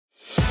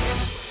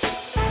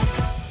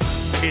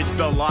It's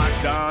the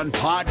Locked On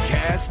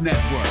Podcast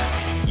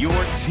Network, your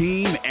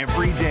team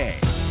every day.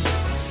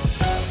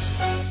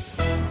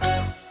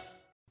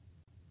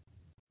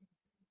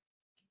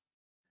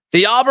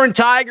 The Auburn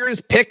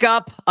Tigers pick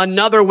up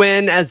another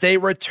win as they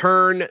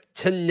return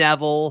to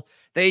Neville.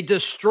 They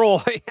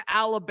destroy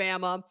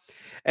Alabama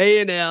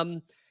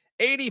A&M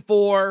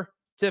 84-54.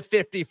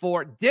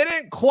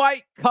 Didn't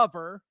quite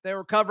cover. They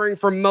were covering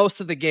for most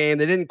of the game.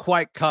 They didn't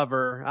quite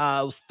cover.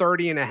 It was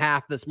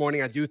 30.5 this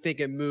morning. I do think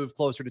it moved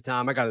closer to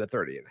time. I got it at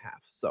 30.5.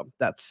 So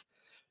that's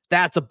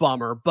a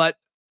bummer. But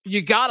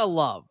you have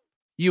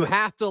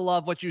to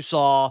love what you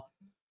saw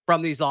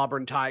from these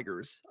Auburn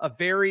Tigers. A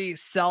very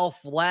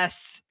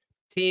selfless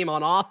team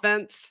on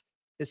offense.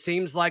 It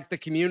seems like the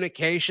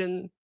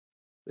communication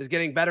is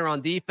getting better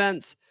on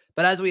defense.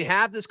 But as we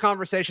have this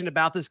conversation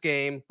about this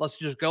game, let's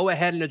just go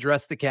ahead and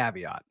address the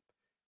caveat.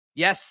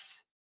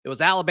 Yes, it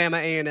was Alabama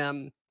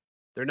A&M.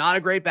 They're not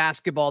a great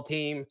basketball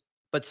team,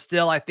 but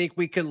still, I think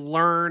we can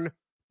learn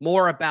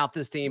more about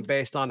this team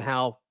based on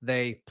how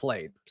they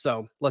played.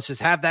 So let's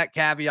just have that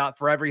caveat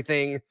for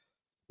everything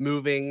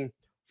moving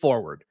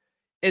forward.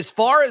 As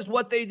far as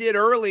what they did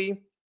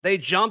early, they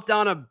jumped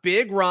on a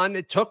big run.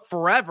 It took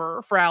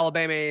forever for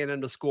Alabama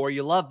A&M to score.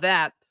 You love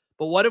that.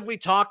 But what have we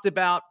talked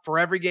about for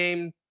every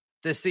game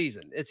this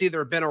season? It's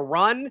either been a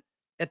run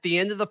at the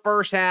end of the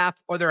first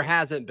half or there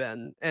hasn't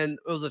been. And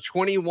it was a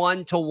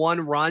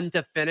 21-1 run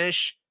to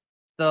finish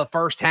the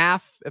first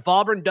half. If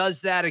Auburn does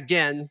that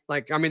again,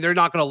 they're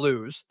not going to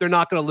lose. They're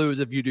not going to lose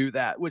if you do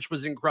that, which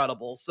was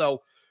incredible.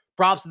 So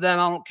props to them.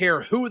 I don't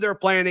care who they're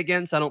playing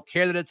against. I don't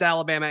care that it's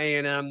Alabama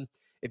A&M.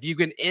 If you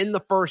can end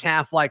the first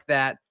half like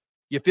that,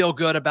 you feel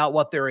good about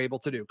what they're able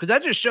to do. Because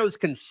that just shows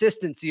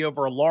consistency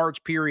over a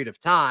large period of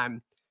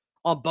time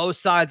on both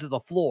sides of the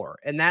floor.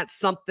 And that's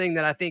something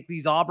that I think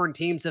these Auburn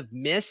teams have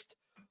missed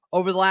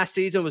over the last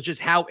season, was just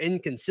how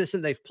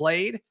inconsistent they've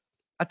played.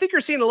 I think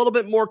you're seeing a little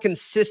bit more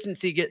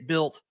consistency get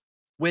built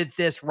with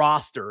this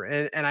roster.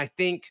 And I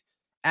think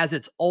as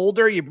it's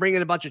older, you bring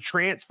in a bunch of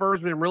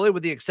transfers, and really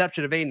with the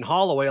exception of Aiden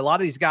Holloway, a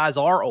lot of these guys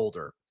are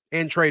older,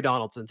 and Trey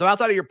Donaldson. So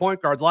outside of your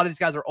point guards, a lot of these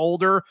guys are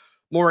older,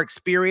 more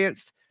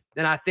experienced.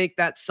 And I think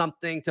that's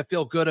something to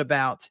feel good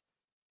about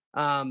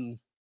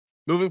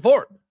moving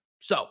forward.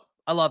 So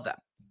I love that.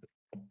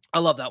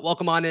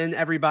 Welcome on in,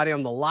 everybody,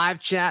 on the live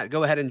chat.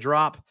 Go ahead and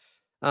drop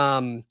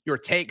your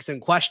takes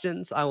and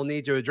questions. I will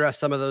need to address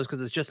some of those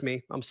because it's just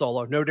me. I'm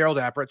solo. No Daryl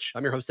Dapprich.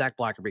 I'm your host, Zach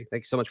Blackerby.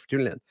 Thank you so much for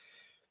tuning in.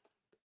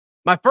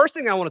 My first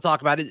thing I want to talk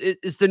about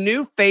is the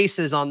new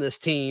faces on this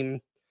team.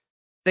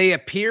 They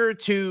appear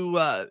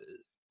to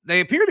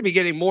be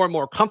getting more and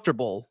more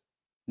comfortable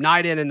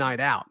night in and night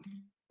out,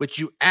 which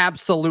you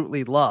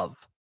absolutely love.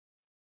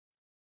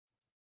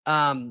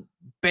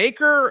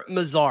 Baker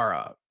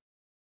Mazzara,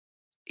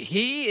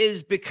 he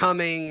is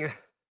becoming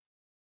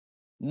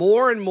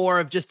more and more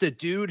of just a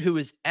dude who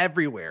is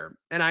everywhere.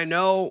 And I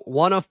know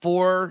 1 of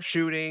 4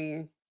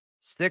 shooting,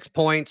 6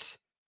 points.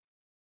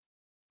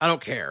 I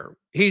don't care.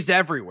 He's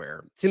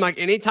everywhere. Seemed like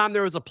anytime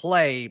there was a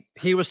play,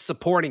 he was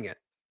supporting it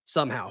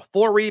somehow.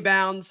 4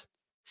 rebounds,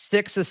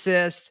 6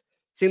 assists.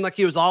 Seemed like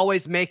he was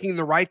always making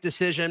the right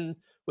decision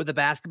with the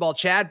basketball.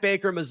 Chad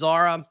Baker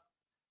Mazzara,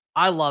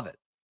 I love it.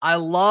 I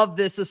love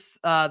this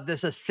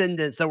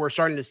ascendance that we're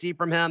starting to see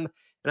from him.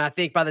 And I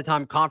think by the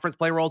time conference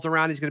play rolls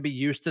around, he's going to be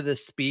used to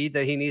this speed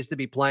that he needs to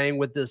be playing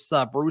with this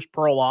Bruce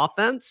Pearl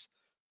offense.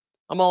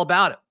 I'm all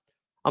about it.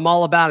 And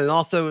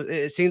also,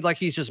 it seems like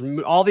he's just,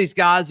 all these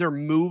guys are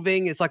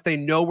moving. It's like they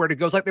know where to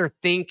go. It's like they're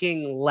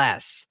thinking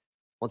less.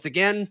 Once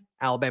again,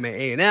 Alabama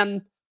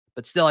A&M.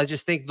 But still, I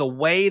just think the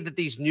way that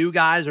these new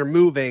guys are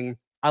moving,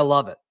 I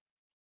love it.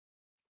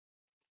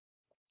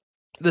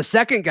 The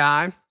second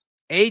guy,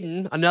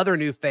 Aiden, another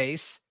new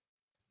face.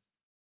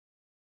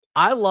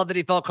 I love that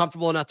he felt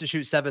comfortable enough to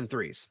shoot 7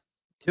 threes.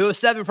 2 of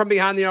 7 from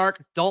behind the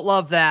arc. Don't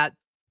love that.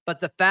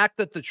 But the fact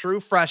that the true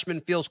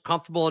freshman feels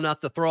comfortable enough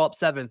to throw up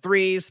 7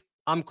 threes,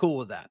 I'm cool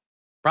with that.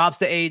 Props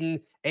to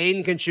Aiden.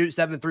 Aiden can shoot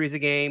 7 threes a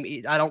game.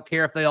 I don't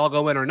care if they all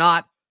go in or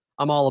not.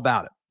 I'm all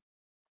about it.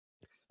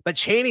 But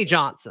Chaney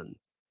Johnson,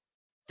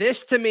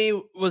 this to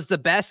me was the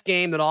best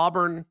game that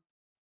Auburn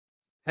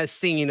has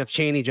seen of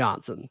Chaney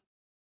Johnson,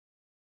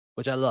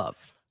 which I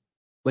love.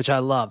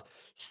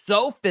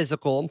 So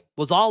physical,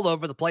 was all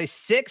over the place.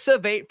 6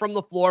 of 8 from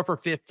the floor for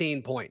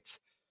 15 points.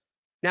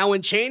 Now,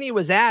 when Chaney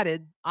was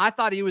added, I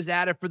thought he was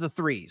added for the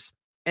threes.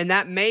 And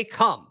that may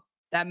come.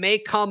 That may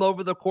come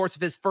over the course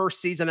of his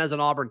first season as an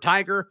Auburn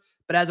Tiger.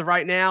 But as of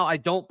right now, I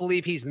don't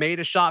believe he's made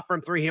a shot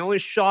from 3. He only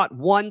shot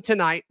 1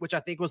 tonight, which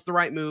I think was the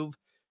right move,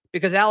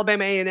 because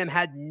Alabama A&M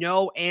had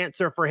no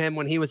answer for him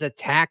when he was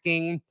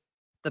attacking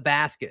the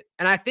basket.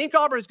 And I think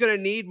Auburn's going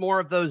to need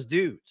more of those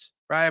dudes.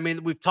 Right? I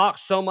mean, we've talked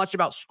so much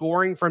about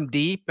scoring from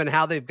deep and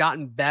how they've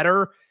gotten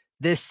better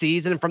this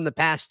season from the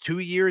past 2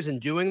 years in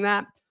doing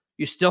that.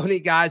 You still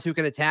need guys who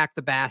can attack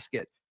the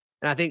basket.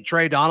 And I think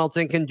Trey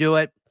Donaldson can do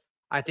it.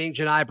 I think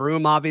Janai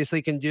Broome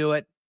obviously can do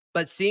it.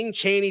 But seeing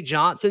Chaney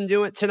Johnson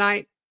do it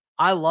tonight,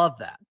 I love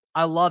that.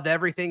 I love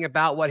everything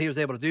about what he was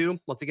able to do.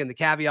 Once again, the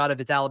caveat of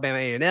it's Alabama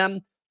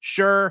A&M.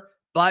 Sure,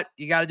 but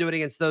you got to do it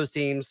against those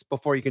teams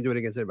before you can do it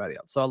against anybody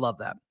else. So I love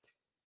that.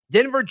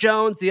 Denver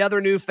Jones, the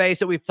other new face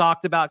that we've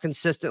talked about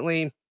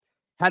consistently,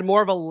 had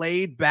more of a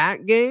laid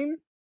back game,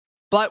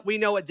 but we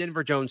know what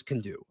Denver Jones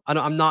can do.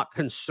 I'm not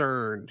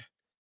concerned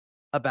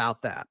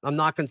about that. I'm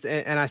not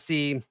concerned. And I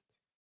see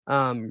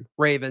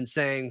Raven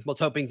saying, was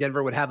hoping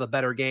Denver would have a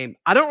better game.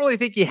 I don't really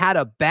think he had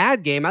a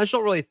bad game. I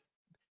don't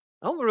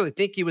really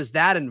think he was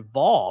that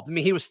involved. I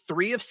mean, he was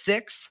 3 of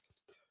 6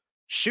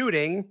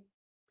 shooting.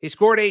 He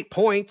scored 8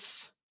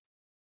 points,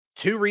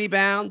 2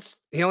 rebounds.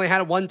 He only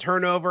had 1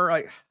 turnover.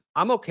 Like,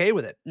 I'm okay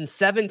with it. In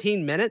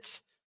 17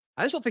 minutes,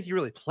 I just don't think he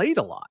really played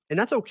a lot. And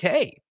that's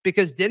okay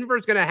because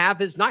Denver's going to have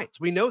his nights.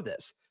 We know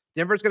this.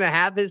 Denver's going to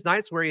have his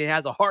nights where he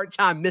has a hard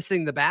time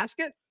missing the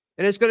basket,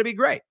 and it's going to be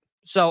great.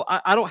 So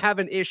I don't have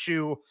an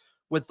issue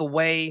with the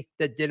way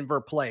that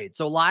Denver played.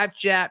 So live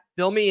chat,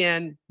 fill me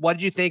in. What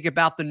did you think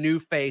about the new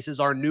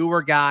faces, our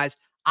newer guys?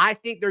 I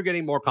think they're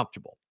getting more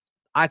comfortable.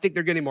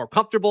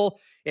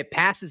 It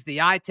passes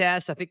the eye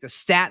test. I think the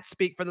stats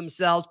speak for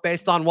themselves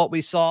based on what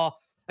we saw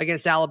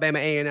against Alabama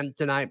A&M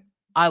tonight.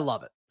 I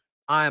love it.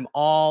 I am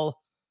all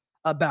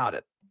about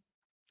it.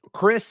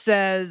 Chris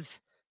says,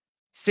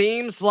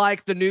 seems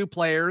like the new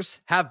players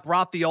have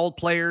brought the old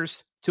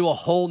players to a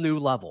whole new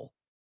level.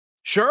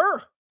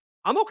 Sure.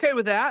 I'm okay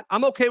with that.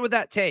 I'm okay with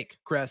that take,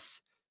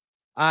 Chris.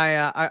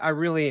 I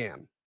really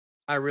am.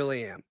 I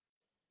really am.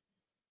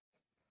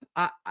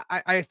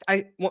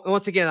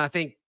 Once again,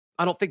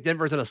 I don't think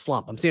Denver's in a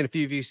slump. I'm seeing a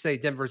few of you say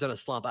Denver's in a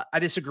slump. I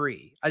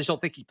disagree. I just don't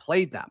think he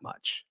played that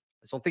much.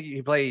 I just don't think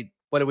he played.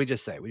 What did we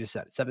just say? We just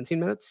said 17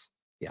 minutes.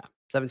 Yeah.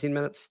 17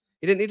 minutes.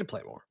 He didn't need to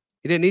play more.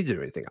 He didn't need to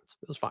do anything else.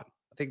 It was fine.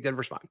 I think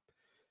Denver's fine.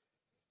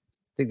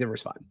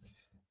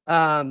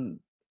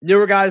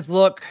 Newer guys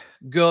look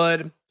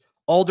good.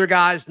 Older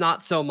guys,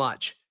 not so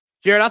much.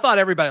 Jared, I thought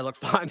everybody looked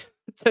fine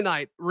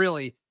tonight,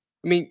 really.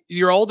 I mean,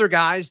 your older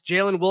guys,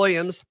 Jalen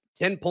Williams,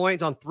 10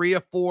 points on 3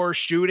 of 4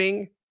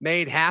 shooting,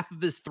 made half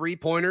of his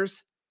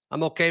 3-pointers.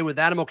 I'm okay with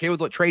that. I'm okay with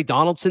what Trey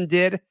Donaldson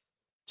did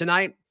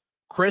tonight.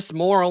 Chris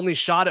Moore only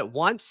shot it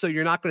once, so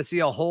you're not going to see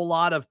a whole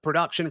lot of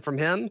production from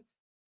him.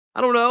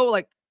 I don't know.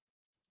 Like,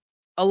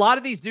 a lot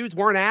of these dudes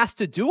weren't asked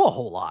to do a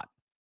whole lot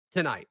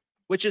tonight,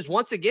 which is,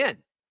 once again,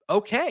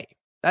 okay.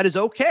 That is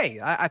okay.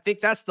 I think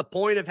that's the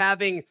point of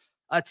having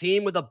a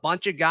team with a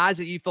bunch of guys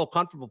that you feel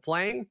comfortable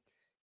playing.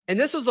 And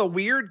this was a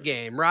weird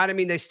game, right? I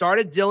mean, they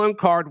started Dylan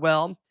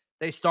Cardwell.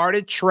 They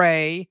started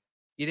Trey.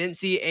 You didn't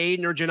see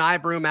Aiden or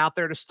Janai Broom out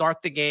there to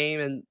start the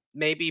game, and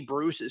maybe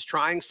Bruce is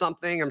trying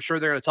something. I'm sure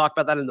they're going to talk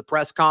about that in the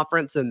press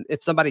conference. And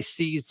if somebody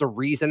sees the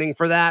reasoning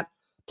for that,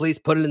 please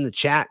put it in the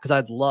chat because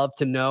I'd love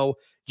to know.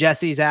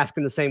 Jesse's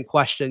asking the same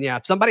question. Yeah,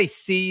 if somebody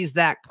sees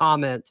that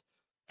comment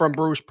from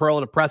Bruce Pearl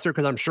in a presser,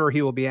 because I'm sure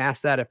he will be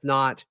asked that. If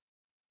not,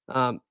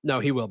 no,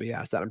 he will be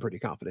asked that. I'm pretty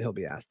confident he'll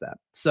be asked that.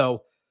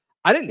 So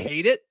I didn't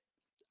hate it.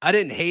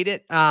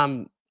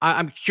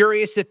 I'm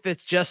curious if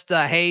it's just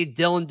hey,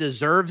 Dylan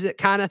deserves it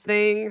kind of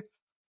thing,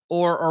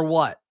 or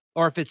what,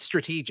 or if it's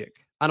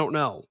strategic. I don't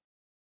know.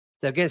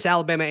 It's against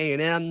Alabama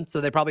A&M, so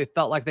they probably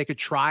felt like they could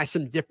try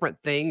some different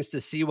things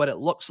to see what it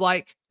looks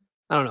like.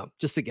 I don't know.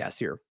 Just a guess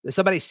here. If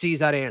somebody sees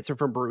that answer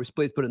from Bruce,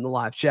 please put it in the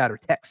live chat or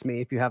text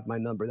me if you have my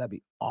number. That'd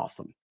be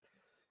awesome.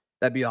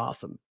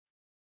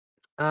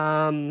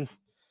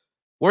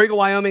 War Eagle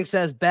Wyoming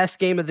says best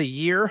game of the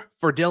year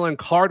for Dylan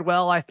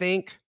Cardwell, I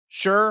think.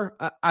 Sure.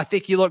 I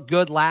think he looked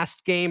good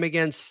last game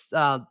against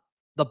the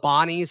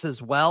Bonnies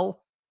as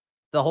well.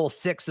 The whole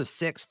 6 of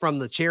 6 from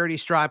the charity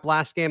stripe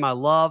last game I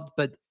loved,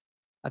 but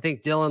I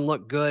think Dylan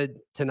looked good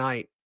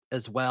tonight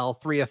as well.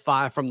 3 of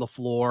 5 from the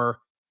floor,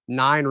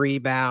 9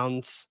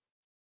 rebounds.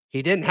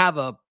 He didn't have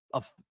a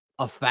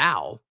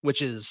foul,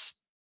 which is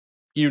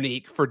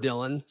unique for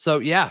Dylan. So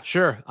yeah,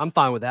 sure. I'm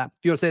fine with that.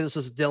 If you want to say this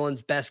was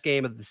Dylan's best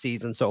game of the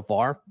season so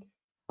far,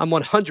 I'm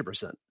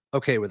 100%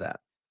 okay with that.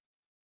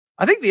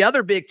 I think the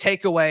other big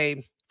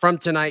takeaway from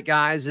tonight,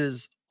 guys,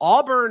 is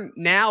Auburn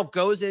now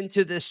goes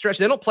into this stretch.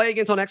 They don't play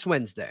again until next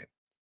Wednesday.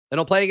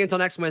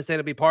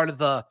 It'll be part of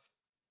the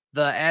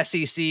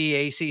SEC,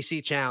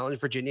 ACC Challenge,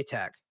 Virginia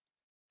Tech.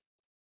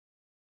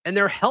 And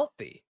they're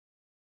healthy.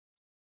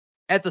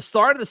 At the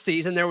start of the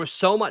season, there was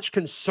so much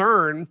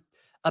concern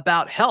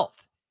about health.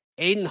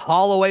 Aiden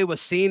Holloway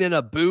was seen in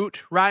a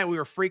boot, right? We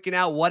were freaking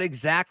out. What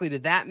exactly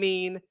did that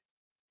mean?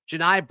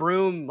 Janai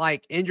Broom,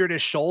 injured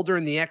his shoulder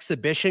in the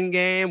exhibition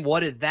game.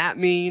 What did that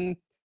mean?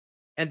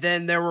 And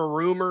then there were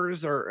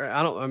rumors,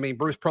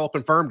 Bruce Pearl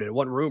confirmed it. It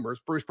wasn't rumors.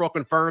 Bruce Pearl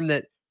confirmed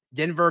that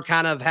Denver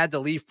kind of had to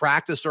leave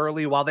practice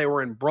early while they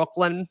were in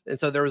Brooklyn. And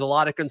so there was a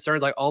lot of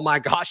concerns like, oh my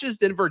gosh, is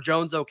Denver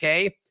Jones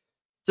okay?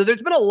 So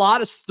there's been a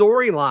lot of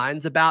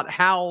storylines about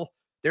how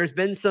there's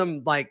been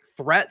some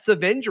threats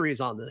of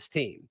injuries on this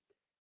team.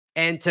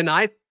 And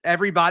tonight,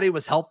 everybody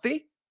was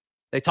healthy.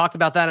 They talked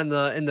about that in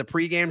the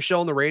pregame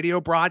show on the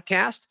radio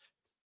broadcast.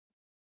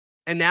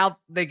 And now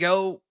they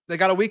got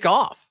a week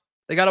off.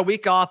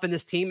 And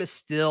this team is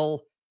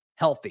still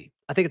healthy.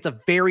 I think it's a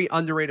very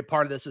underrated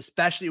part of this,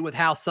 especially with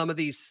how some of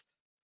these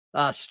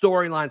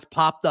storylines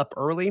popped up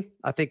early.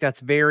 I think that's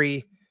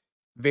very,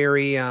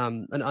 very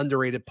an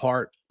underrated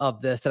part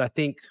of this that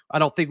I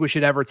don't think we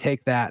should ever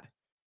take that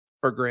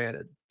for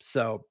granted.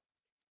 So,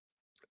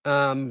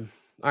 all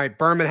right,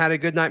 Berman had a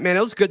good night, man.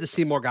 It was good to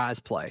see more guys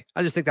play.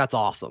 I just think that's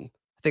awesome.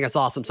 I think that's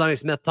awesome. Sonny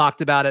Smith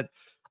talked about it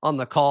on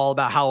the call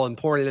about how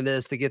important it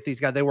is to get these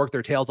guys. They work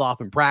their tails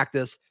off in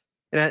practice,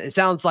 and it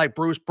sounds like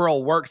Bruce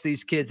Pearl works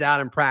these kids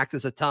out in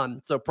practice a ton.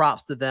 So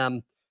props to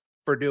them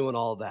for doing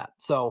all of that.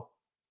 So,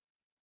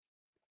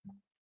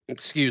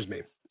 excuse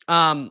me.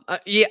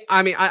 Yeah,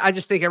 I mean, I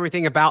just think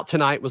everything about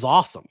tonight was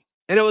awesome.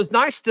 And it was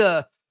nice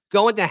to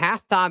go into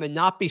halftime and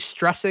not be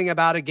stressing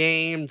about a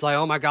game. It's like,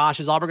 oh my gosh,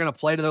 is Auburn going to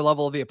play to their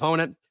level of the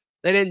opponent?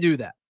 They didn't do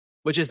that,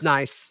 which is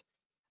nice,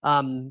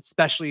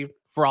 especially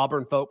for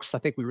Auburn folks. I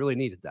think we really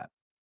needed that.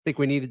 I think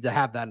we needed to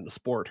have that in the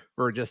sport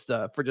for just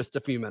a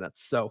few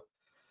minutes. So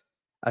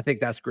I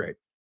think that's great.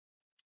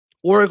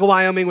 Oregon,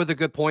 Wyoming with a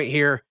good point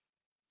here.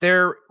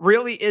 There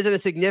really isn't a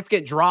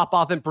significant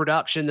drop-off in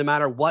production no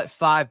matter what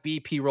 5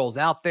 BP rolls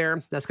out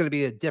there. That's going to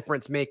be a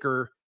difference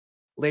maker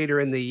later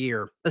in the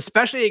year,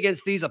 especially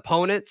against these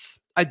opponents.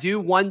 I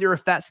do wonder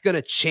if that's going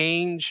to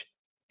change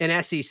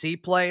in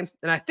SEC play.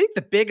 And I think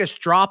the biggest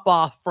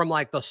drop-off from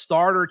like the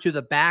starter to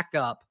the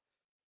backup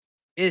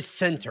is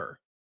center.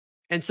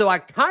 And so I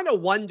kind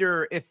of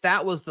wonder if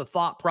that was the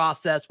thought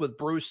process with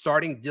Bruce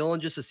starting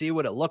Dylan just to see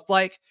what it looked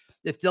like.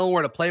 If Dylan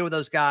were to play with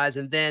those guys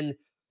and then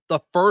the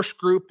first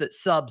group that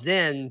subs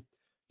in,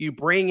 you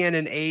bring in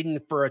an Aiden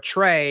for a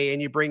Trey and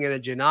you bring in a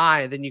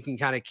Janai, then you can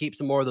kind of keep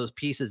some more of those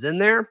pieces in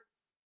there.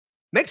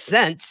 Makes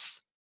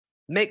sense.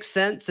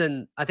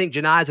 And I think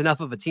Janai is enough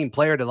of a team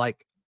player to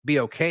like be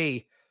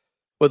okay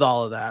with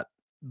all of that.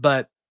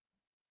 But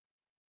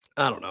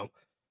I don't know.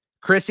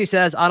 Christy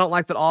says, I don't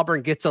like that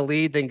Auburn gets a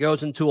lead, then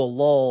goes into a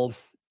lull.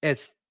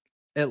 It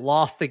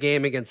lost the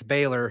game against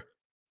Baylor.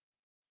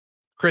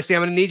 Christy,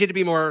 I'm going to need you to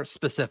be more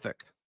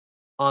specific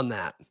on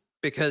that,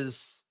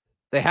 because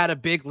they had a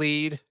big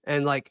lead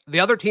and like the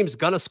other team's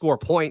going to score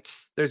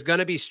points. There's going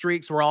to be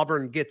streaks where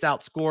Auburn gets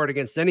outscored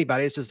against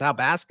anybody. It's just how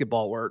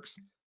basketball works.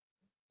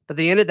 At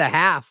the end of the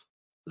half,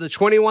 the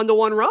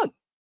 21-1 run.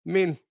 I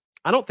mean,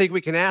 I don't think we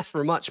can ask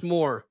for much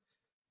more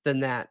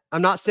than that.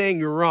 I'm not saying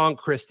you're wrong,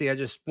 Christy. I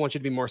just want you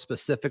to be more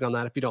specific on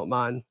that, if you don't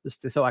mind,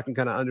 just so I can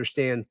kind of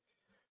understand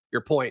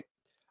your point.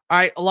 All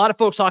right. A lot of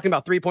folks talking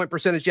about 3-point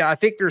percentage. Yeah, I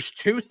think there's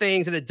two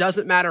things, and it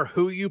doesn't matter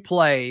who you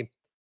play.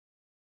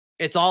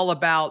 It's all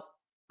about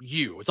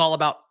you. It's all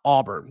about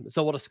Auburn.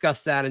 So we'll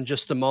discuss that in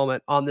just a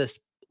moment on this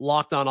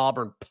Locked On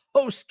Auburn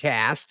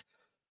postcast.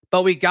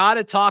 But we got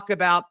to talk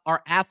about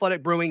our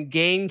Athletic Brewing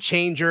game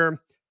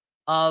changer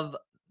of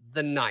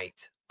the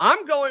night.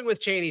 I'm going with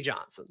Chaney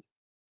Johnson.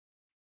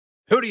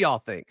 Who do y'all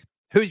think?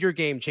 Who's your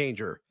game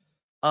changer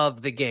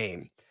of the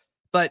game?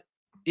 But,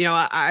 you know,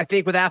 I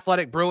think with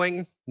Athletic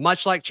Brewing,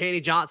 much like Chaney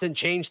Johnson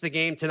changed the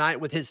game tonight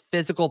with his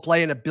physical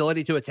play and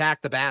ability to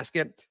attack the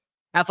basket,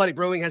 Athletic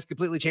Brewing has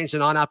completely changed the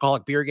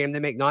non-alcoholic beer game. They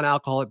make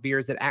non-alcoholic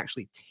beers that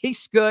actually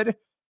taste good,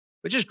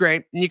 which is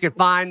great. And you can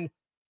find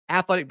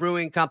Athletic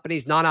Brewing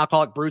Company's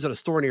non-alcoholic brews at a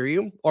store near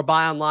you or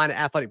buy online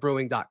at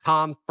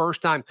athleticbrewing.com.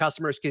 First-time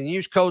customers can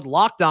use code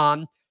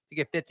LOCKEDON to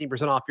get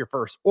 15% off your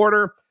first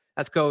order.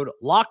 That's code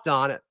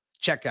LOCKEDON at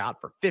checkout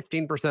for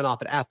 15%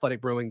 off at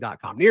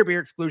athleticbrewing.com. Near beer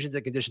exclusions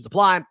and conditions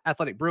apply.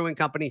 Athletic Brewing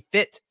Company,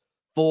 fit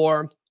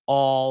for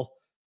all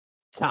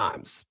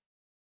times.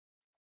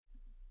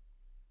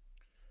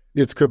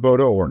 It's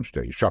Kubota Orange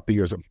Day. Shop the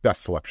year's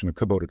best selection of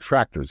Kubota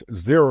tractors,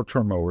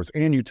 zero-turn mowers,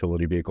 and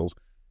utility vehicles,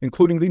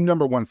 including the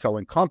 #1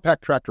 selling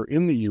compact tractor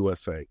in the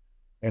USA.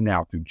 And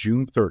now through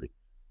June 30,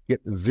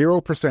 get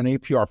 0%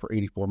 APR for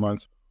 84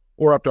 months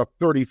or up to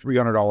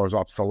 $3,300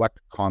 off select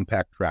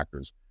compact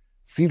tractors.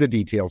 See the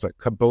details at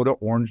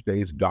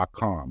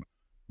KubotaOrangeDays.com.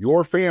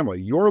 Your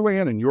family, your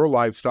land, and your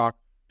livestock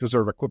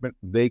deserve equipment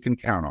they can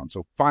count on.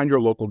 So find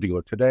your local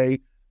dealer today.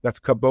 That's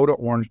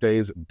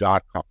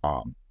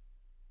KubotaOrangeDays.com.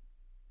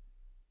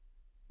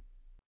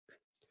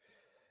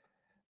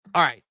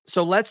 All right,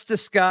 so let's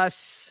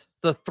discuss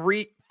the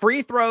free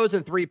throws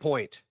and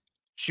 3-point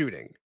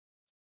shooting.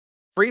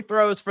 Free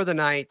throws for the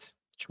night,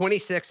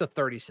 26 of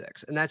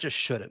 36, and that just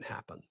shouldn't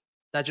happen.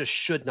 That just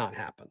should not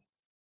happen.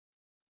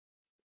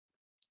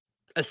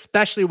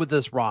 Especially with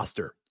this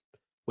roster,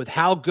 with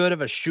how good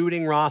of a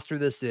shooting roster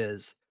this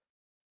is.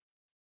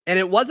 And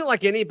it wasn't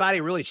like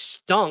anybody really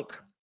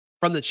stunk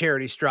from the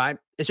charity stripe.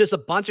 It's just a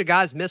bunch of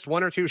guys missed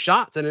 1 or 2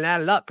 shots, and it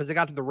added up because they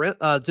got to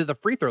the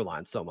free throw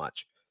line so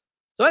much.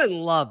 So I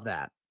didn't love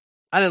that.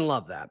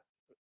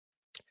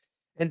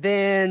 And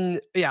then,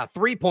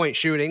 3-point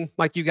shooting,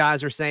 like you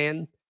guys are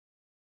saying,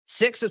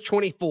 6 of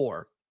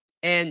 24.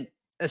 And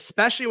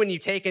especially when you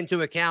take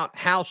into account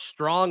how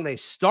strong they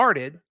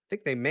started, I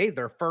think they made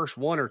their first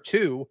 1 or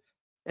 2.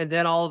 And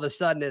then all of a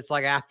sudden, it's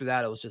like after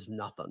that, it was just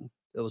nothing.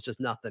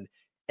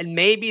 And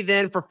maybe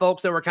then for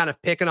folks that were kind of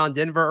picking on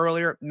Denver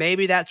earlier,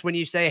 maybe that's when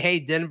you say, hey,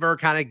 Denver,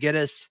 kind of get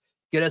us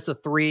a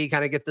 3,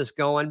 kind of get this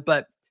going.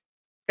 But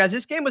guys,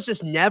 this game was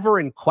just never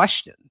in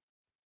question.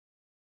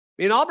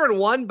 I mean, Auburn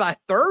won by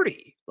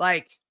 30.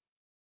 Like,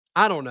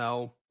 I don't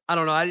know.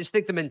 I just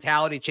think the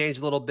mentality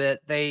changed a little bit.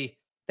 They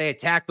They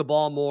attack the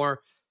ball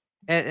more.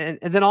 And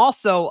then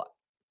also,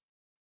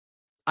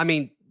 I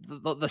mean,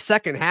 the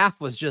second half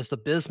was just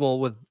abysmal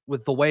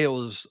with the way it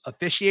was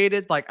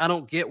officiated. Like, I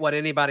don't get what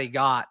anybody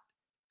got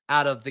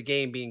out of the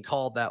game being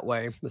called that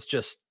way. It's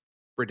just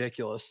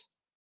ridiculous.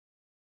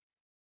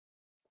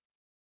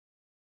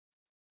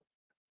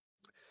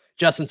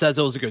 Justin says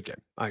it was a good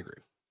game. I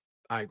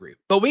agree.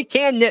 But we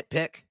can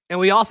nitpick, and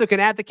we also can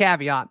add the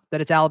caveat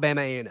that it's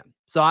Alabama A&M.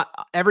 So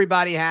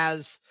everybody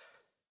has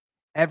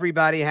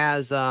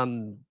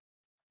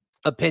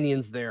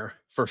opinions there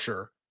for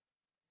sure.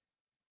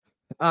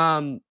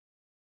 All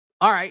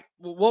right.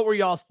 What were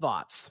y'all's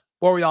thoughts?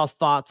 What were y'all's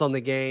thoughts on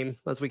the game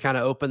as we kind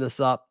of open this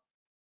up?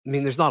 I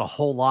mean, there's not a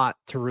whole lot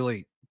to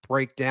really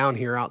break down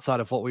here outside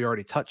of what we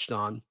already touched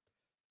on.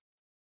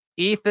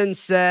 Ethan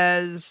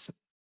says,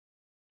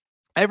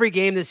 every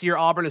game this year,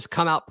 Auburn has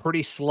come out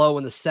pretty slow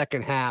in the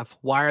second half.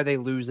 Why are they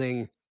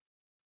losing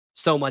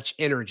so much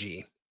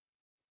energy?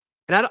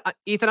 And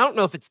Ethan, I don't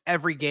know if it's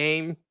every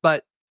game,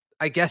 but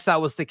I guess that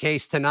was the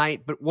case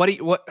tonight. But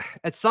what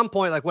at some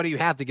point, like, what do you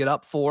have to get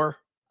up for?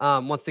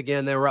 Once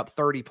again, they were up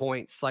 30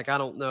 points. Like, I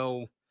don't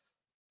know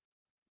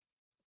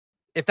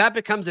if that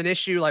becomes an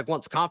issue, like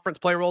once conference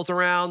play rolls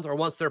around or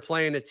once they're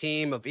playing a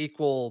team of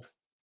equal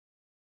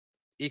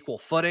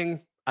footing.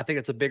 I think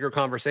it's a bigger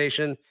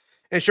conversation.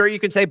 And sure, you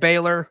could say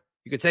Baylor,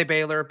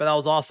 but that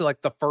was also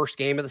like the first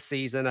game of the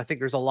season. I think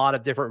there's a lot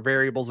of different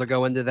variables that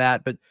go into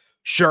that, but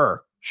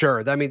sure.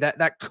 I mean,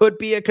 that could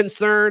be a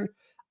concern.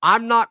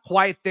 I'm not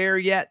quite there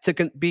yet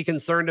to be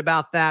concerned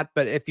about that,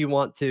 but if you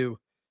want to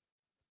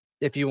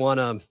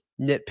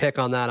nitpick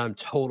on that,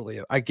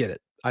 I get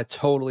it. I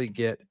totally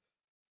get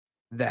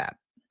that.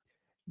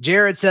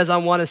 Jared says, I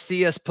want to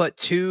see us put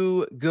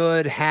 2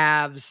 good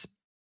halves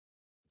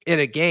in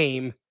a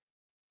game.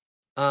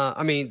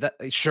 I mean,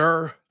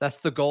 sure, that's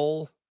the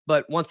goal.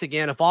 But once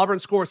again, if Auburn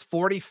scores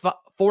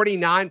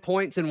 49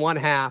 points in one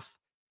half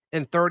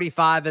and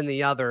 35 in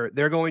the other,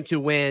 they're going to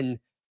win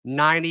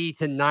 90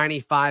 to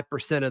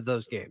 95% of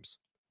those games.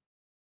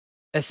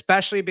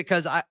 Especially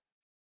because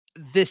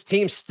this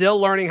team's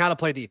still learning how to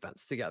play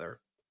defense together.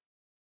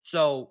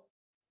 So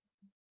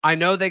I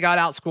know they got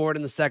outscored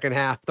in the second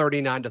half,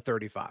 39 to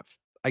 35.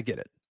 I get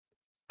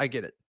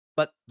it.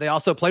 But they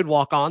also played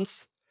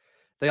walk-ons.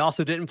 They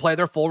also didn't play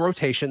their full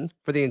rotation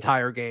for the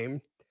entire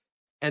game.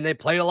 And they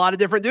played a lot of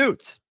different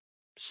dudes.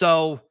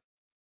 So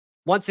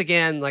once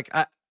again, like,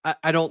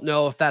 I don't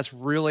know if that's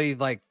really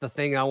like the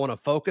thing I want to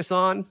focus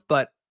on,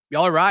 but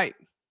y'all are right.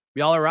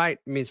 I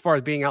mean, as far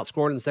as being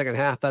outscored in the second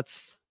half, that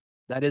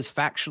is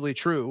factually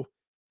true.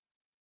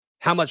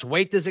 How much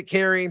weight does it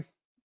carry?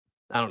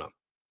 I don't know.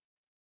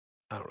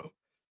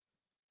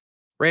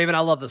 Raven, I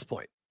love this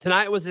point.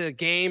 Tonight was a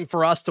game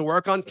for us to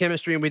work on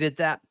chemistry, and we did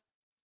that.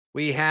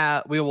 We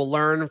will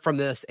learn from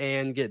this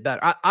and get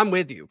better. I'm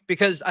with you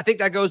because I think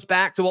that goes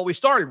back to what we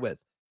started with.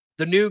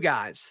 The new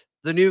guys.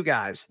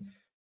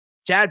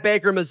 Chad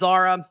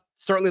Baker-Mazara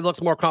certainly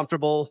looks more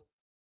comfortable.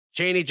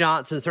 Chaney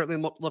Johnson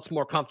certainly looks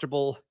more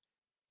comfortable.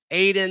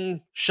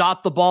 Aiden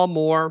shot the ball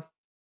more.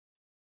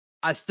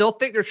 I still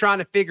think they're trying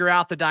to figure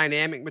out the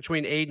dynamic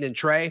between Aiden and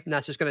Trey, and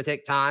that's just going to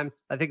take time.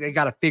 I think they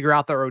got to figure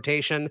out the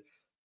rotation.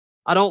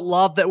 I don't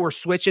love that we're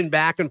switching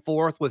back and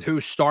forth with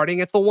who's starting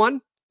at the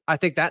 1. I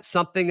think that's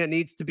something that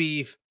needs to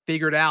be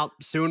figured out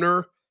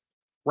sooner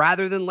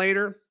rather than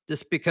later,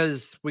 just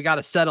because we got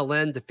to settle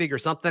in to figure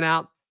something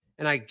out.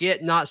 And I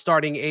get not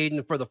starting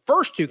Aiden for the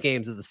first 2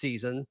 games of the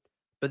season,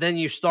 but then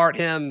you start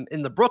him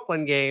in the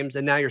Brooklyn games,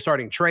 and now you're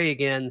starting Trey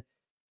again.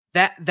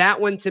 That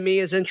one to me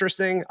is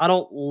interesting. I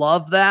don't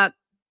love that.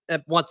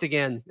 Once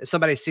again, if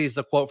somebody sees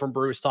the quote from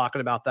Bruce talking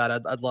about that,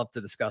 I'd love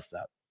to discuss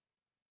that.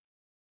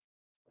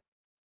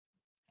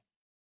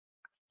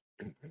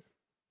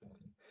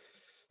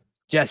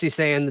 Jesse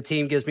saying the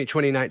team gives me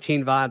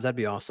 2019 vibes. That'd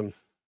be awesome.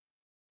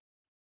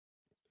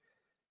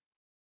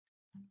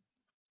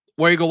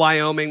 Where you go,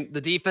 Wyoming.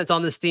 The defense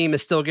on this team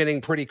is still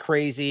getting pretty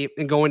crazy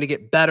and going to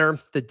get better.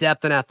 The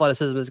depth and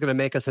athleticism is going to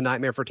make us a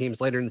nightmare for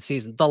teams later in the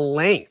season. The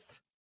length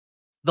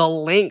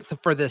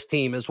for this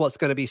team is what's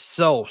going to be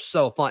so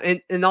fun.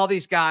 And all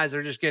these guys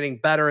are just getting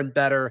better and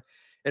better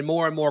and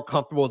more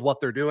comfortable with what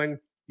they're doing.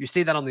 You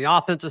see that on the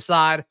offensive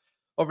side.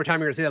 Over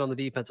time, you're going to see that on the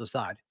defensive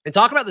side. And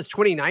talk about this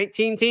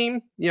 2019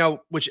 team,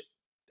 which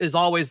is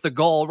always the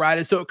goal, right,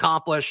 is to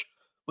accomplish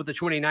what the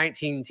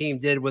 2019 team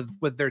did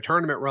with their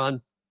tournament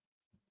run.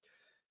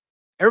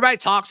 Everybody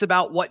talks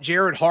about what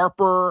Jared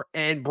Harper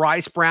and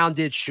Bryce Brown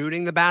did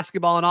shooting the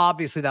basketball, and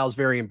obviously that was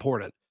very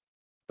important.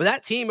 But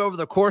that team over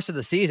the course of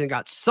the season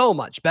got so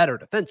much better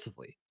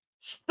defensively.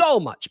 So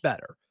much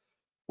better.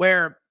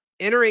 Where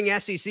entering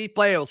SEC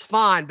play, it was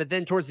fine, but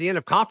then towards the end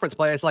of conference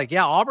play, it's like,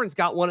 yeah, Auburn's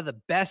got one of the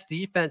best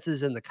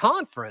defenses in the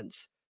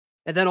conference.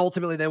 And then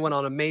ultimately they went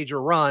on a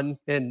major run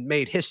and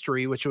made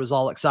history, which was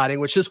all exciting,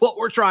 which is what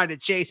we're trying to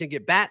chase and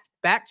get back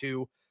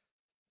to.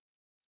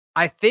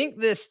 I think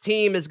this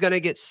team is going to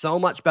get so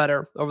much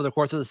better over the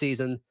course of the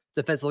season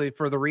defensively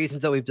for the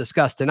reasons that we've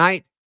discussed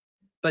tonight,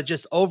 but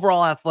just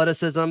overall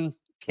athleticism,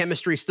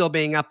 chemistry still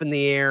being up in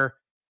the air.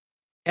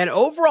 and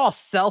overall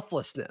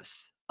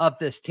selflessness of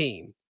this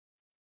team.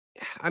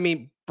 I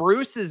mean,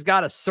 Bruce has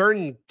got a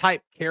certain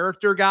type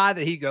character guy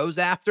that he goes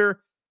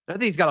after. I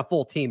think he's got a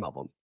full team of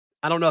them.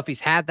 I don't know if he's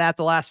had that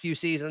the last few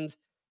seasons.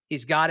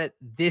 He's got it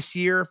this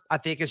year. I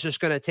think it's just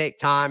going to take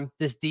time.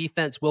 This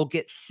defense will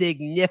get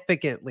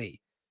significantly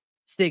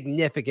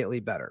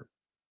better.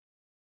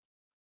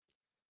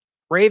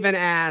 Raven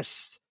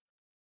asked,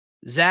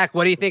 Zach,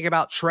 what do you think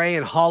about Trey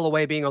and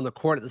Holloway being on the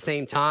court at the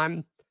same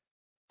time?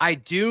 I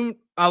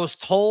was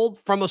told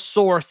from a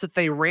source that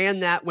they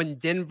ran that when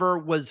Denver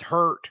was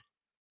hurt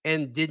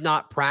and did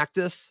not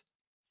practice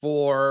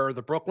for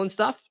the Brooklyn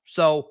stuff.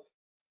 So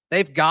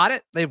they've got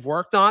it. They've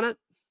worked on it.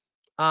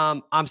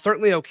 I'm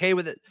certainly okay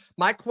with it.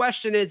 My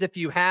question is, if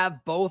you have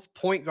both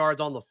point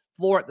guards on the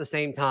floor at the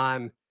same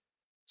time,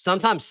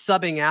 sometimes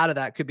subbing out of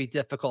that could be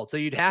difficult. So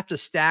you'd have to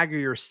stagger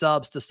your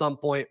subs to some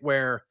point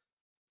where,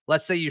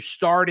 let's say you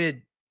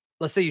started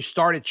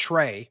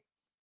Trey,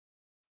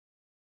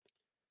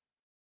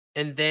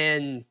 and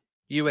then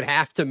you would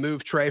have to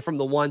move Trey from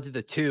the 1 to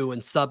the 2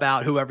 and sub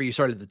out whoever you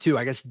started the 2,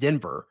 I guess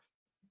Denver.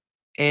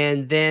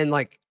 And then,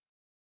 like,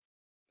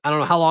 I don't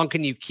know, how long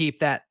can you keep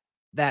that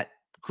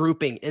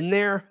grouping in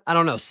there? I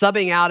don't know.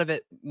 Subbing out of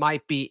it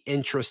might be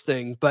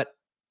interesting, but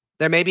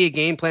there may be a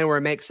game plan where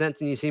it makes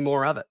sense and you see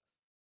more of it.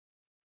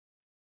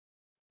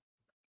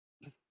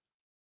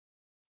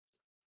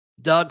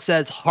 Doug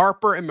says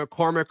Harper and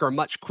McCormick are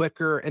much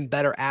quicker and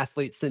better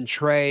athletes than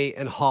Trey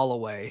and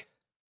Holloway.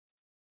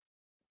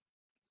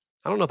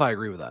 I don't know if I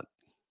agree with that.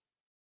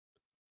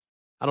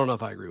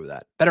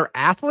 Better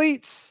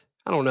athletes?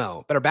 I don't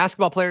know. Better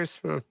basketball players?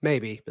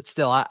 Maybe, but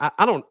still, I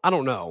don't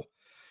know.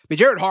 I mean,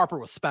 Jared Harper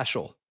was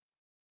special,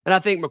 and I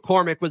think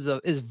McCormick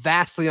is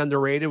vastly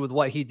underrated with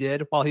what he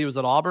did while he was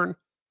at Auburn.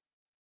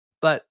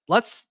 But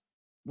let's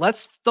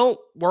don't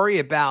worry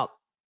about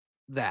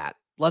that.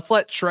 Let's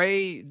let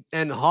Trey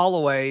and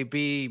Holloway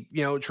be,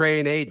 Trey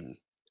and Aiden.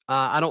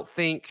 I don't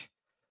think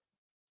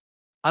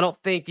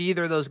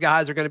either of those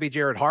guys are going to be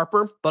Jared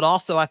Harper, but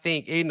also I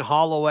think Aiden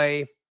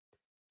Holloway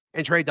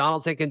and Trey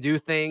Donaldson can do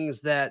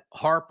things that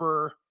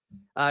Harper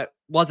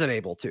wasn't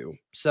able to.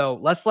 So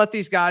let's let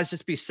these guys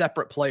just be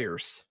separate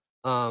players.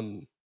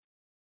 Because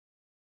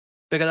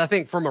I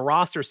think from a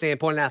roster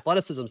standpoint and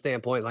athleticism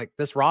standpoint, like,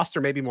 this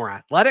roster may be more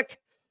athletic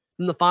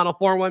than the Final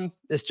Four one.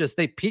 It's just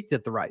they peaked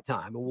at the right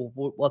time.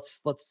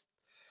 Let's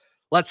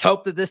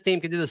hope that this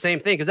team can do the same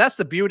thing, because that's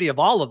the beauty of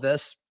all of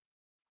this.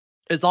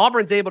 Is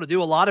Auburn's able to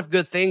do a lot of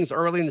good things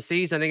early in the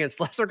season against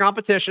lesser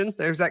competition.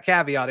 There's that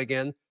caveat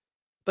again.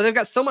 But they've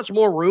got so much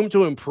more room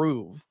to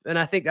improve. And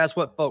I think that's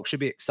what folks should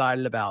be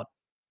excited about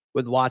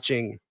with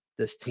watching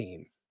this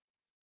team.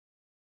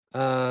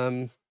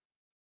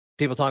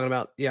 People talking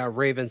about,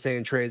 Raven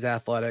saying Trey's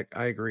athletic.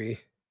 I agree.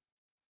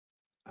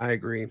 I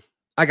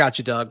got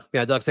you, Doug.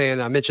 Yeah, Doug saying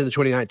I mentioned the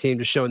 2019,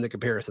 just showing the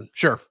comparison.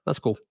 Sure, that's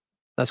cool.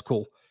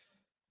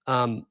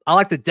 I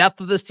like the depth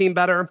of this team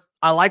better.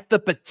 I like the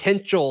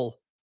potential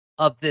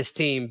of this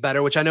team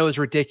better, which I know is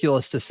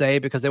ridiculous to say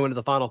because they went to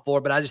the Final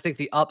Four, but I just think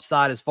the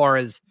upside as far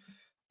as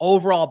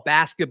overall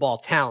basketball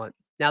talent.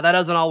 Now, that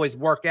doesn't always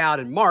work out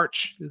in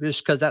March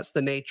just because that's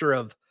the nature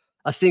of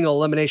a single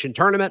elimination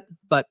tournament.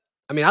 But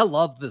I mean, I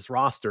love this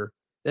roster,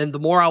 and the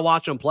more I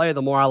watch them play,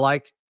 the more I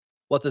like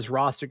what this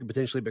roster could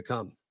potentially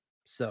become.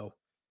 So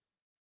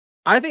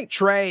I think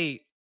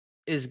Trey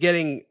is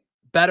getting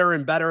better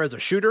and better as a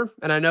shooter.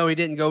 And I know he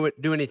didn't go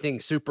do anything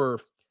super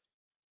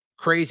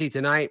crazy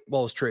tonight.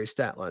 What was Trey's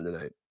stat line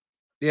tonight?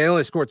 Yeah, he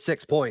only scored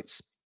 6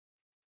 points,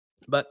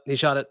 but he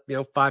shot it,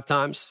 5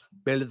 times,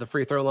 made it to the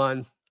free throw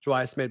line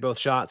twice, made both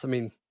shots. I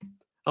mean, I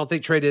don't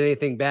think Trey did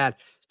anything bad.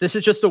 This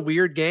is just a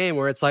weird game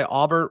where it's like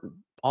Auburn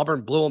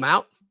blew them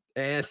out,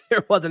 and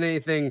there wasn't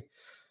anything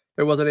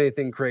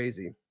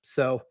crazy.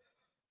 So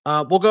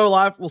we'll go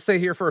live. We'll stay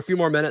here for a few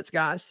more minutes,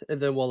 guys, and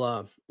then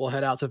we'll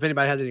head out. So if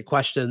anybody has any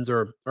questions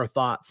or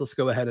thoughts, let's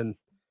go ahead and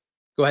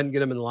get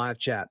them in the live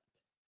chat.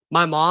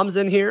 My mom's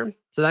in here,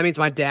 so that means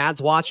my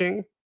dad's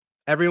watching.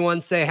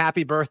 Everyone say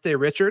happy birthday,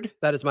 Richard.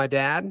 That is my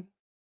dad.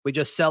 We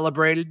just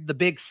celebrated the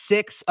big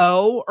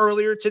 6-0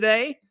 earlier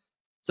today.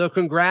 So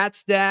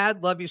congrats,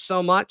 Dad. Love you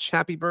so much.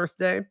 Happy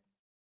birthday.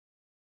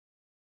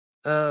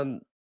 I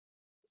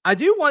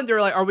do wonder,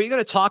 are we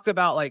going to talk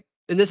about,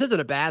 and this isn't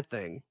a bad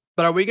thing,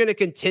 but are we going to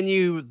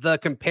continue the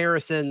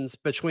comparisons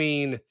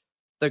between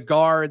the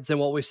guards and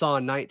what we saw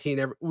in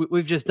 19?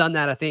 We've just done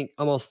that, I think,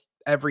 almost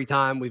every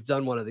time we've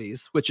done one of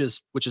these, which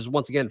is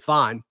once again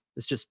fine.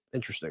 It's just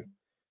interesting.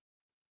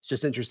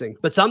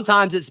 But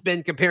sometimes it's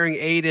been comparing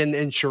Aiden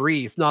and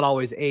Sharif, not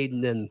always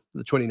Aiden and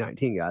the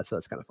 2019 guys. So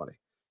that's kind of funny.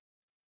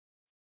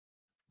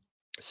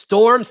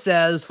 Storm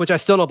says, which I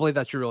still don't believe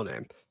that's your real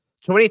name,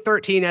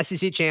 2013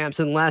 SEC champs,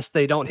 unless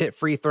they don't hit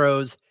free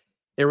throws,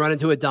 they run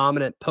into a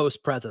dominant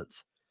post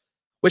presence,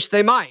 which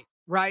they might,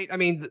 right? I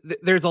mean,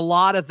 there's a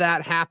lot of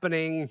that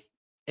happening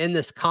in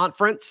this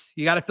conference.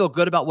 You got to feel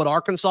good about what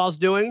Arkansas is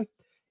doing.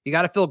 You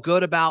got to feel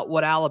good about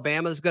what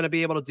Alabama is going to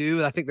be able to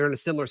do. I think they're in a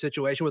similar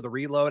situation with a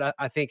reload.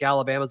 I think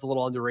Alabama's a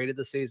little underrated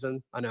this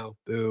season. I know.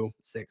 Boo.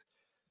 6.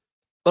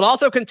 But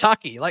also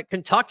Kentucky. Like,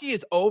 Kentucky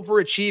is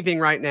overachieving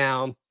right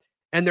now,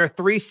 and their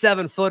 3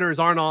 7-footers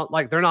aren't all,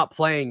 like, they're not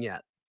playing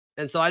yet.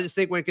 And so I just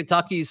think when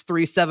Kentucky's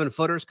 3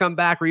 7-footers come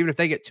back, or even if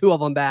they get 2 of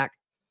them back,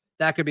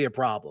 that could be a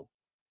problem.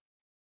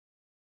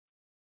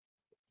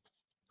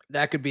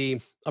 That could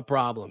be a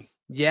problem.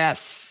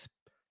 Yes.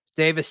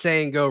 Davis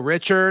saying go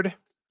Richard.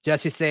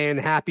 Jesse saying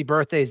happy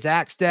birthday,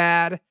 Zach's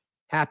dad.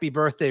 Happy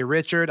birthday,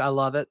 Richard. I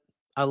love it.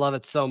 I love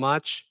it so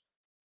much.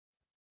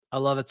 I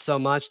love it so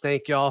much.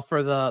 Thank y'all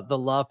for the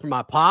love for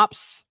my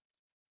pops.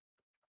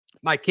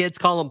 My kids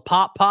call him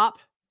Pop Pop.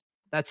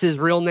 That's his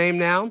real name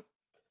now.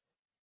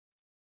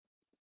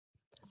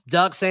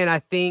 Doug saying, I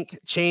think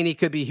Chaney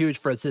could be huge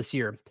for us this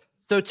year.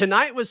 So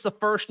tonight was the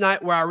first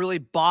night where I really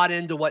bought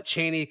into what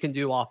Chaney can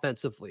do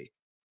offensively.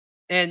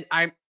 And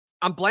I'm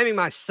blaming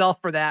myself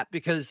for that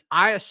because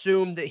I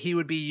assumed that he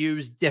would be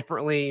used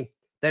differently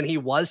than he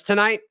was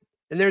tonight.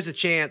 And there's a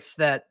chance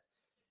that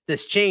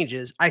this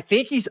changes. I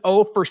think he's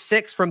 0 for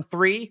 6 from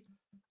 3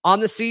 on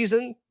the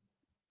season.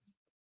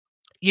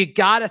 You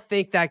got to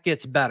think that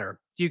gets better.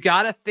 You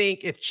got to think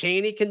if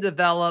Chaney can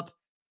develop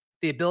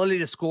the ability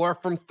to score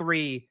from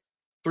 3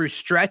 through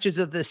stretches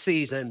of this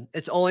season,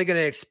 it's only going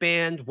to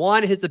expand,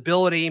 one, his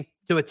ability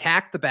to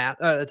attack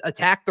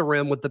the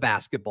rim with the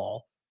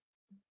basketball.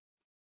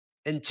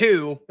 And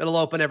 2, it'll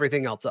open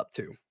everything else up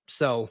too.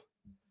 So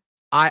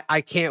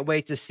I can't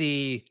wait to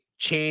see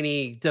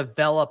Chaney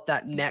develop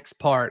that next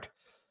part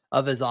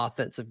of his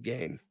offensive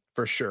game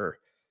for sure.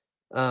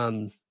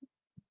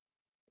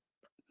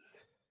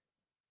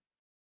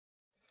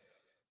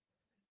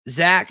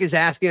 Zach is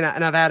asking,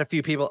 and I've had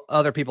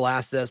other people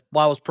ask this,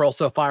 why was Pearl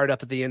so fired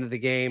up at the end of the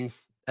game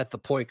at the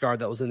point guard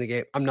that was in the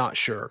game? I'm not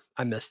sure.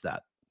 I missed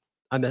that.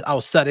 I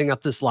was setting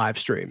up this live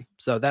stream.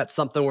 So that's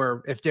something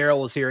where if Daryl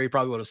was here, he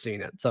probably would have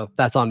seen it. So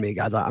that's on me,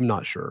 guys. I'm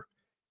not sure.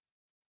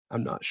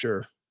 I'm not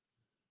sure.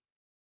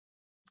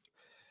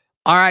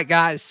 All right,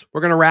 guys,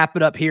 we're going to wrap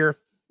it up here.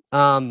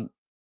 All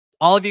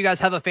of you guys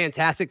have a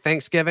fantastic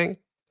Thanksgiving.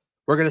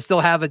 We're going to still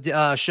have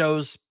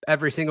shows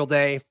every single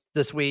day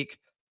this week.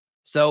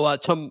 So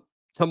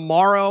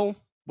tomorrow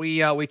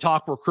we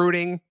talk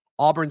recruiting.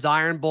 Auburn's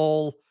Iron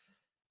Bowl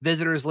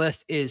visitors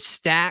list is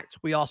stacked.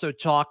 We also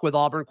talk with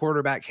Auburn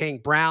quarterback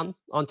Hank Brown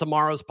on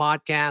tomorrow's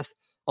podcast.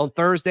 On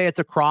Thursday, it's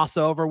a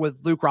crossover with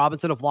Luke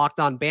Robinson of Locked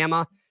On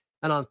Bama.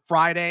 And on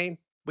Friday,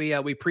 we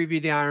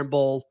preview the Iron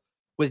Bowl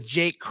with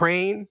Jake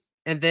Crane.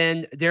 And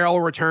then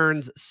Daryl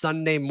returns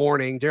Sunday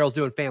morning. Daryl's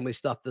doing family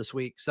stuff this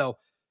week. So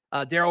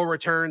Daryl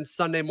returns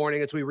Sunday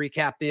morning as we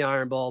recap the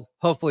Iron Bowl.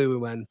 Hopefully we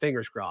win.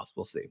 Fingers crossed.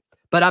 We'll see.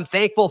 But I'm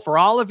thankful for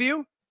all of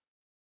you.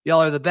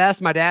 Y'all are the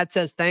best. My dad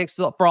says thanks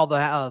for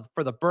all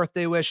for the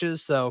birthday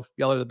wishes. So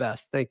y'all are the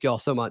best. Thank y'all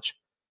so much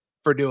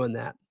for doing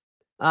that.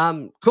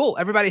 Cool.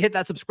 Everybody hit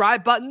that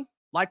subscribe button,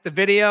 like the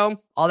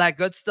video, all that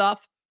good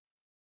stuff.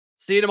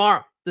 See you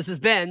tomorrow. This has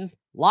been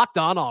Locked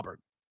On Auburn.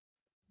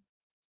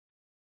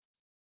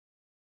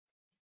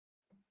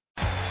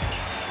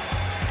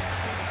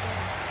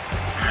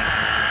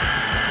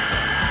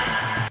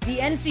 The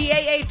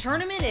NCAA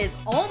tournament is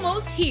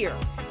almost here,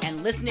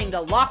 and listening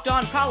to Locked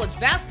On College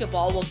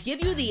Basketball will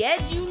give you the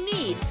edge you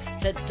need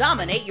to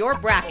dominate your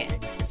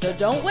bracket. So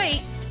don't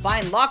wait.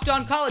 Find Locked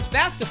On College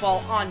Basketball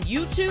on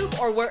YouTube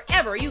or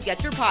wherever you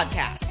get your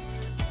podcasts.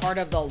 Part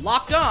of the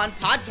Locked On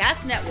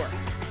Podcast Network.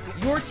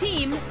 Your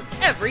team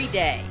every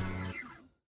day.